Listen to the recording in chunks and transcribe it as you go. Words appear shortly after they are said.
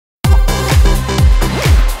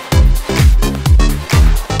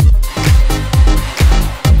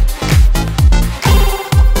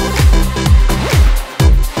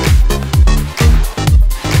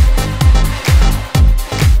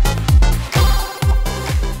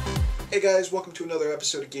guys, welcome to another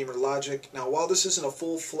episode of Gamer Logic. Now, while this isn't a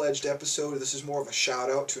full-fledged episode, this is more of a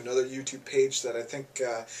shout-out to another YouTube page that I think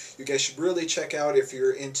you guys should really check out if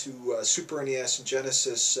you're into Super NES and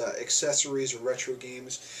Genesis accessories or retro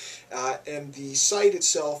games. And the site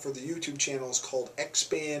itself, or the YouTube channel, is called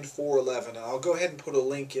Xband 411, and I'll go ahead and put a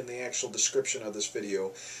link in the actual description of this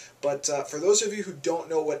video. But for those of you who don't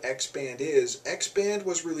know what Xband is, Xband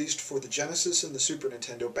was released for the Genesis and the Super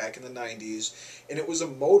Nintendo back in the 90s, and it was a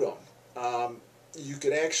modem. You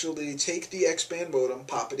could actually take the Xband modem,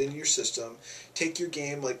 pop it into your system, take your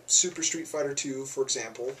game like Super Street Fighter 2, for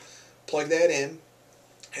example, plug that in,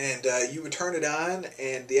 and you would turn it on,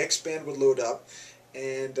 and the Xband would load up,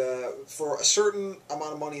 and for a certain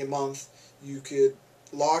amount of money a month, you could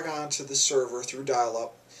log on to the server through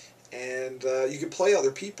dial-up, and you could play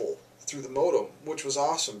other people through the modem, which was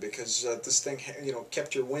awesome because this thing,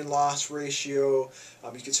 kept your win-loss ratio.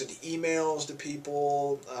 You could send emails to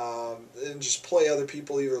people and just play other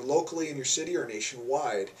people either locally in your city or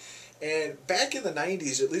nationwide. And back in the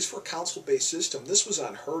 90s, at least for a console-based system, this was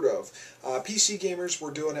unheard of. PC gamers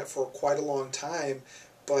were doing it for quite a long time,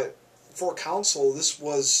 but for a console, this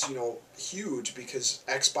was, huge because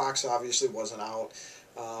Xbox obviously wasn't out.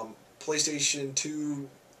 PlayStation 2,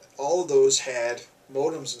 all of those had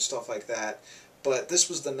modems and stuff like that, but this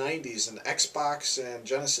was the 90s, and Xbox and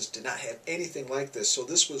Genesis did not have anything like this, so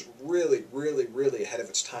this was really, really, really ahead of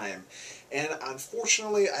its time. And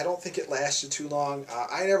unfortunately, I don't think it lasted too long.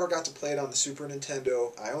 I never got to play it on the Super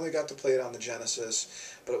Nintendo. I only got to play it on the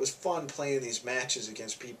Genesis, but it was fun playing these matches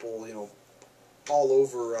against people, all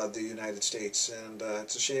over the United States, and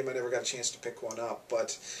it's a shame I never got a chance to pick one up,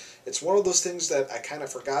 but it's one of those things that I kind of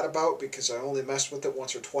forgot about because I only messed with it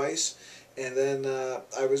once or twice, and then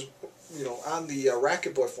I was, on the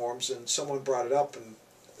Racket Boy forums, and someone brought it up, and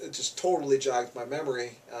it just totally jogged my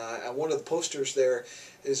memory, and one of the posters there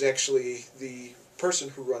is actually the person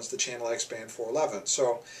who runs the channel Xband 411,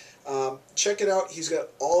 so check it out. He's got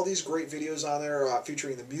all these great videos on there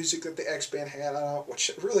featuring the music that the Xband had on it,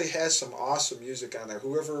 which really has some awesome music on there.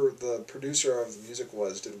 Whoever the producer of the music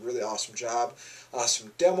was did a really awesome job.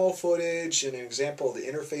 Some demo footage and an example of the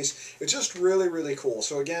interface. It's just really, really cool.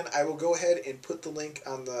 So again, I will go ahead and put the link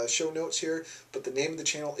on the show notes here, but the name of the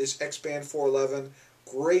channel is Xband 411.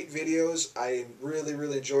 Great videos. I really,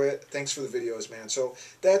 really enjoy it. Thanks for the videos, man. So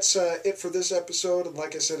that's it for this episode. And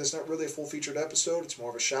like I said, it's not really a full-featured episode. It's more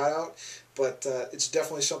of a shout-out. But it's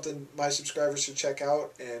definitely something my subscribers should check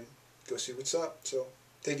out and go see what's up. So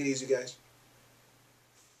take it easy, guys.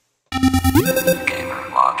 Gamer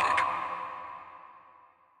Logic.